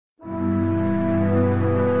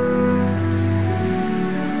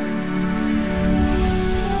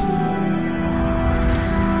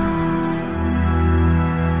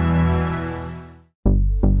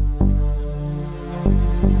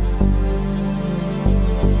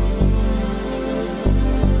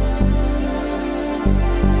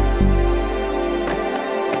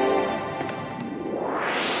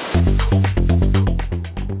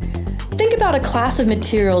about a class of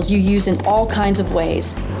materials you use in all kinds of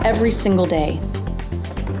ways, every single day.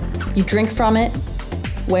 You drink from it,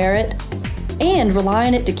 wear it, and rely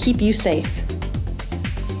on it to keep you safe.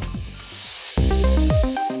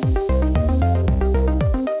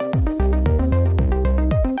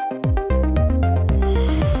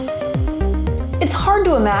 It's hard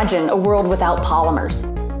to imagine a world without polymers.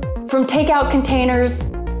 From takeout containers,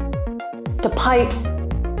 to pipes,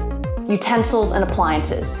 utensils, and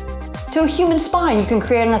appliances, to a human spine you can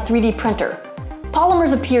create on a 3D printer.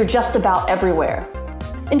 Polymers appear just about everywhere.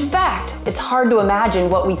 In fact, it's hard to imagine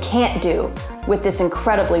what we can't do with this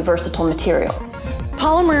incredibly versatile material.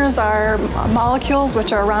 Polymers are molecules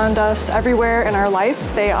which are around us everywhere in our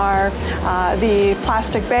life. They are the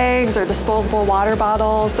plastic bags or disposable water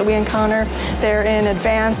bottles that we encounter. They're in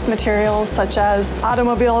advanced materials such as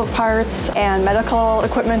automobile parts and medical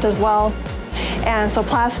equipment as well. And so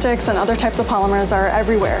plastics and other types of polymers are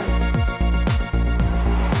everywhere.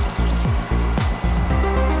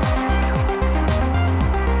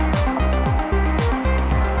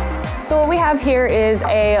 So what we have here is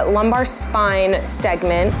a lumbar spine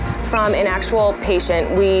segment from an actual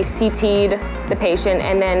patient. We CT'd the patient,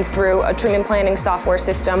 and then through a treatment planning software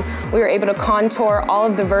system, we were able to contour all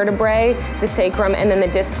of the vertebrae, the sacrum, and then the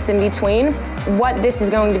discs in between. What this is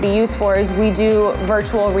going to be used for is we do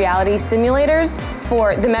virtual reality simulators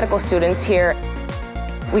for the medical students here.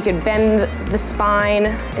 We could bend the spine,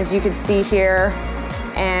 as you can see here,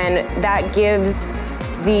 and that gives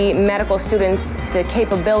the medical students the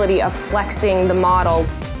capability of flexing the model.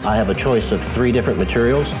 I have a choice of 3 different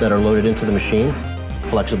materials that are loaded into the machine.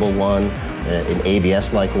 Flexible one, an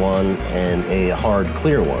ABS-like one, and a hard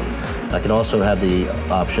clear one. I can also have the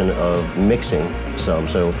option of mixing some.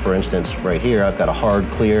 So for instance, right here, I've got a hard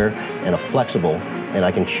clear and a flexible, and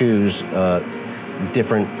I can choose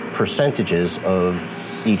different percentages of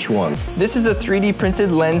each one. This is a 3D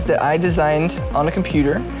printed lens that I designed on a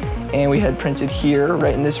computer, and we had printed here,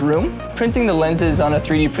 right in this room. Printing the lenses on a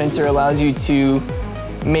 3D printer allows you to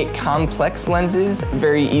make complex lenses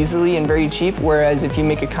very easily and very cheap, whereas if you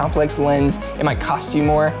make a complex lens, it might cost you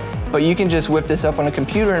more. But you can just whip this up on a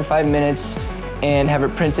computer in 5 minutes and have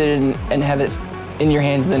it printed and have it in your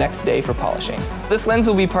hands the next day for polishing. This lens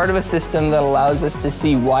will be part of a system that allows us to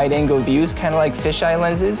see wide-angle views, kind of like fisheye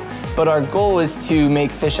lenses, but our goal is to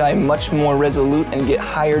make fisheye much more resolute and get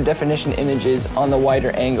higher definition images on the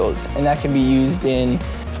wider angles, and that can be used in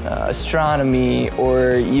astronomy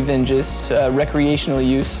or even just recreational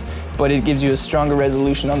use, but it gives you a stronger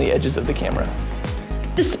resolution on the edges of the camera.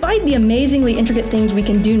 Despite the amazingly intricate things we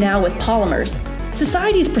can do now with polymers,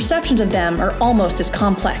 society's perceptions of them are almost as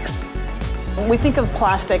complex. We think of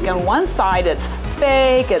plastic on one side, it's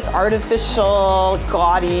fake, it's artificial,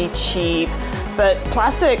 gaudy, cheap. But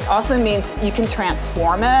plastic also means you can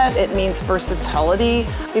transform it. It means versatility.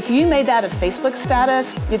 If you made that a Facebook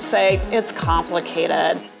status, you'd say it's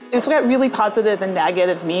complicated. It's got really positive and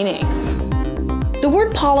negative meanings. The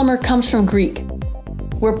word polymer comes from Greek,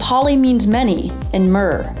 where poly means many and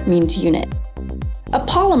mer means unit. A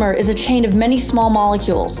polymer is a chain of many small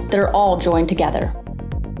molecules that are all joined together.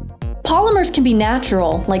 Polymers can be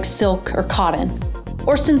natural, like silk or cotton,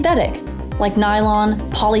 or synthetic, like nylon,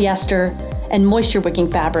 polyester, and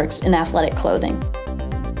moisture-wicking fabrics in athletic clothing.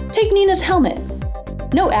 Take Nina's helmet.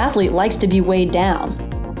 No athlete likes to be weighed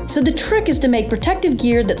down, so the trick is to make protective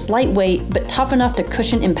gear that's lightweight but tough enough to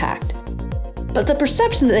cushion impact. But the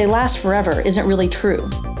perception that they last forever isn't really true.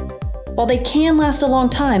 While they can last a long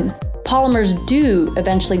time, polymers do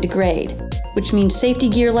eventually degrade, which means safety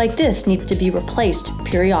gear like this needs to be replaced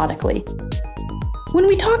periodically. When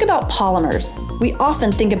we talk about polymers, we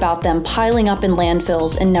often think about them piling up in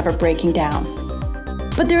landfills and never breaking down.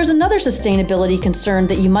 But there is another sustainability concern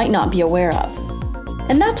that you might not be aware of,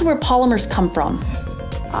 and that's where polymers come from.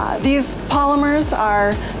 These polymers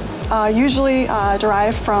are usually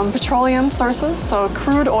derived from petroleum sources, so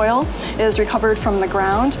crude oil is recovered from the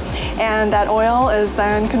ground, and that oil is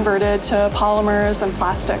then converted to polymers and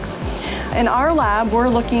plastics. In our lab, we're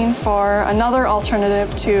looking for another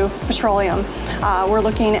alternative to petroleum. We're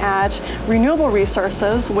looking at renewable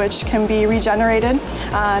resources which can be regenerated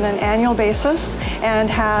on an annual basis and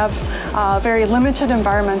have very limited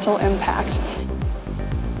environmental impact.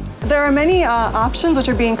 There are many options which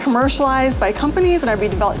are being commercialized by companies and are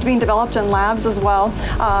being developed in labs as well.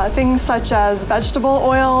 Things such as vegetable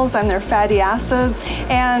oils and their fatty acids,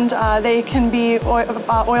 and they can be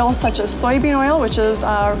oils such as soybean oil, which is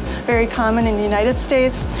very common in the United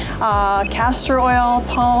States, castor oil,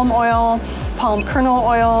 palm oil, palm kernel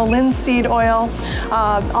oil, linseed oil.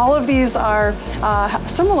 All of these are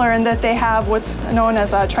similar in that they have what's known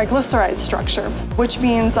as a triglyceride structure, which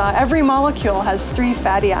means every molecule has 3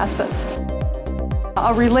 fatty acids.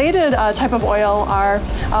 A related type of oil are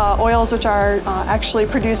oils which are actually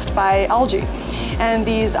produced by algae. And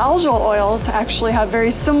these algal oils actually have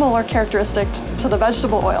very similar characteristics to the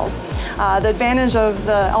vegetable oils. The advantage of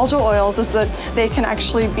the algal oils is that they can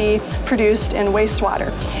actually be produced in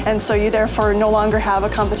wastewater. And so you therefore no longer have a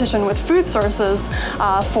competition with food sources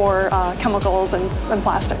for chemicals and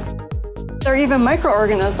plastics. There are even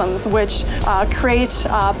microorganisms which create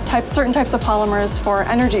certain types of polymers for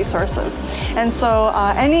energy sources. And so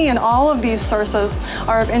any and all of these sources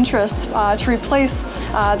are of interest to replace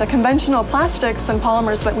the conventional plastics and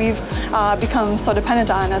polymers that we've become so dependent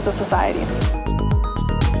on as a society.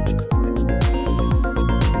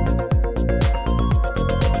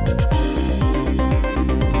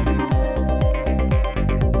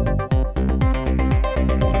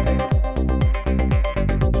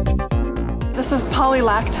 This is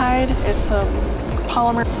polylactide. It's a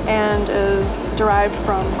polymer and is derived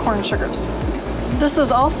from corn sugars. This is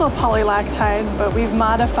also polylactide, but we've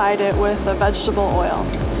modified it with a vegetable oil.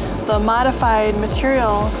 The modified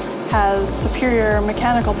material has superior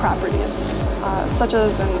mechanical properties, such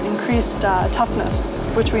as an increased toughness,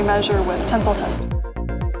 which we measure with tensile test.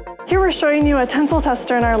 Here we're showing you a tensile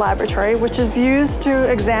tester in our laboratory, which is used to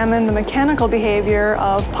examine the mechanical behavior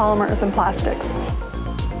of polymers and plastics.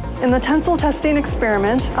 In the tensile testing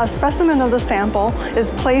experiment, a specimen of the sample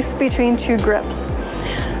is placed between 2 grips.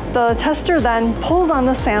 The tester then pulls on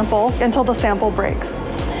the sample until the sample breaks.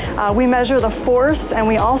 We measure the force, and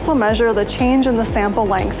we also measure the change in the sample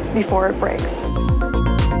length before it breaks.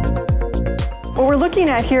 What we're looking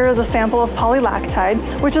at here is a sample of polylactide,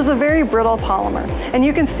 which is a very brittle polymer, and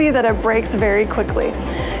you can see that it breaks very quickly.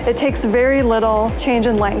 It takes very little change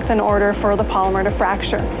in length in order for the polymer to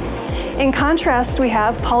fracture. In contrast, we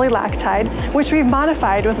have polylactide, which we've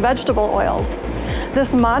modified with vegetable oils.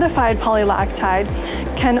 This modified polylactide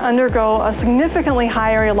can undergo a significantly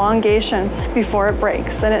higher elongation before it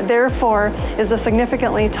breaks, and it therefore is a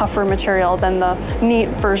significantly tougher material than the neat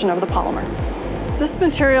version of the polymer. This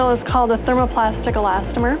material is called a thermoplastic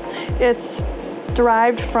elastomer. It's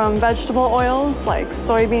derived from vegetable oils like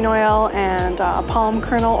soybean oil and palm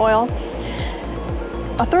kernel oil.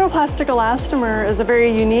 A thermoplastic elastomer is a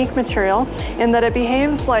very unique material in that it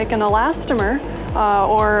behaves like an elastomer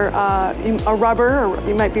or a rubber, or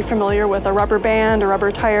you might be familiar with a rubber band or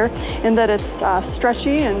rubber tire, in that it's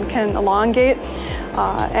stretchy and can elongate.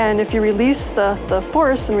 And if you release the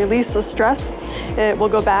force and release the stress, it will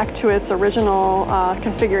go back to its original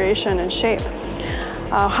configuration and shape.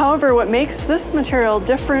 However, what makes this material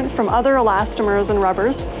different from other elastomers and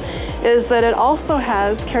rubbers is that it also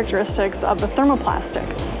has characteristics of the thermoplastic.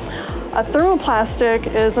 A thermoplastic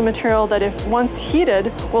is a material that, if once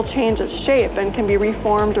heated, will change its shape and can be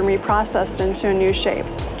reformed and reprocessed into a new shape.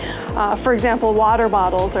 For example, water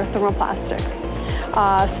bottles are thermoplastics.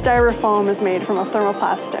 Styrofoam is made from a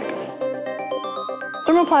thermoplastic.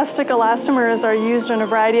 Thermoplastic elastomers are used in a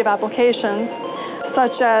variety of applications,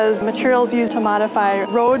 such as materials used to modify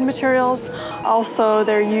road materials. Also,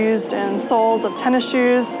 they're used in soles of tennis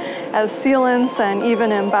shoes, as sealants, and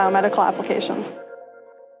even in biomedical applications.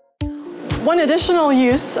 One additional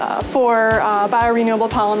use for biorenewable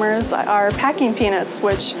polymers are packing peanuts,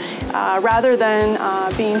 which rather than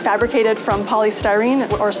being fabricated from polystyrene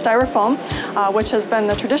or styrofoam, which has been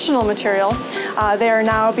the traditional material, they are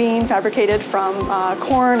now being fabricated from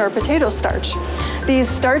corn or potato starch. These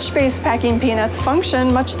starch-based packing peanuts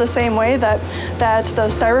function much the same way that the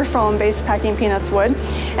styrofoam-based packing peanuts would,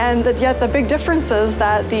 and yet the big difference is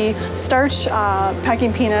that the starch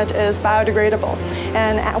packing peanut is biodegradable,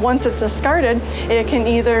 and once it's discarded, it can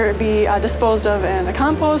either be disposed of in a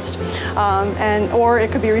compost or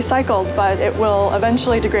it could be recycled, but it will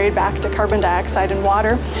eventually degrade back to carbon dioxide and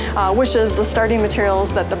water, which is the starting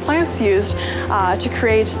materials that the plants used to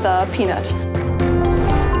create the peanut.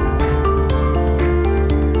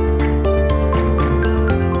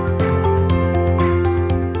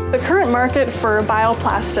 The current market for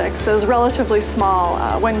bioplastics is relatively small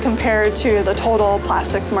when compared to the total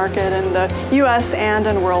plastics market in the US and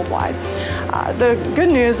worldwide. The good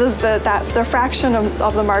news is that the fraction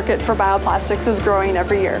of the market for bioplastics is growing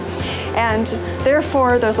every year. And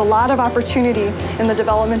therefore, there's a lot of opportunity in the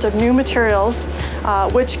development of new materials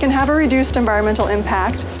which can have a reduced environmental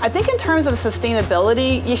impact. I think in terms of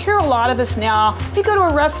sustainability, you hear a lot of this now. If you go to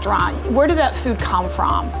a restaurant, where did that food come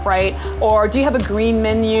from, right? Or do you have a green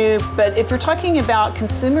menu? But if you're talking about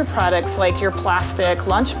consumer products like your plastic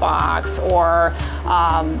lunchbox or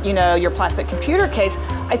your plastic computer case,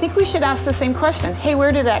 I think we should ask the same question. Hey,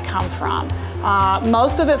 where did that come from?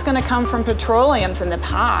 Most of it's going to come from petroleums in the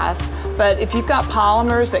past, but if you've got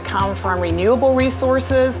polymers that come from renewable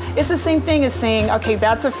resources, it's the same thing as saying, okay,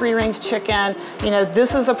 that's a free-range chicken.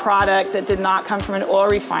 This is a product that did not come from an oil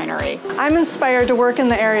refinery. I'm inspired to work in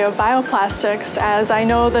the area of bioplastics, as I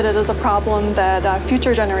know that it is a problem that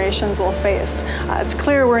future generations will face. It's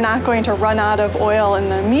clear we're not going to run out of oil in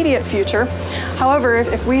the immediate future. However,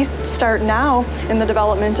 if we start now in the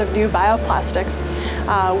development of new bioplastics,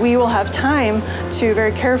 we will have time to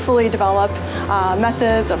very carefully develop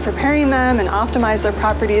methods of preparing them and optimize their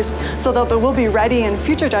properties so that they will be ready in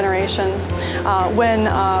future generations when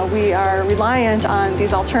we are reliant on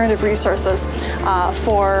these alternative resources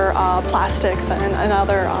for plastics and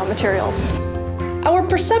other materials. Our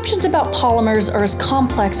perceptions about polymers are as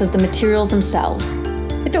complex as the materials themselves.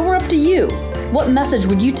 If it were up to you, what message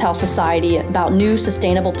would you tell society about new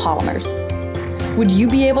sustainable polymers? Would you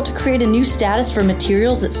be able to create a new status for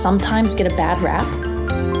materials that sometimes get a bad rap?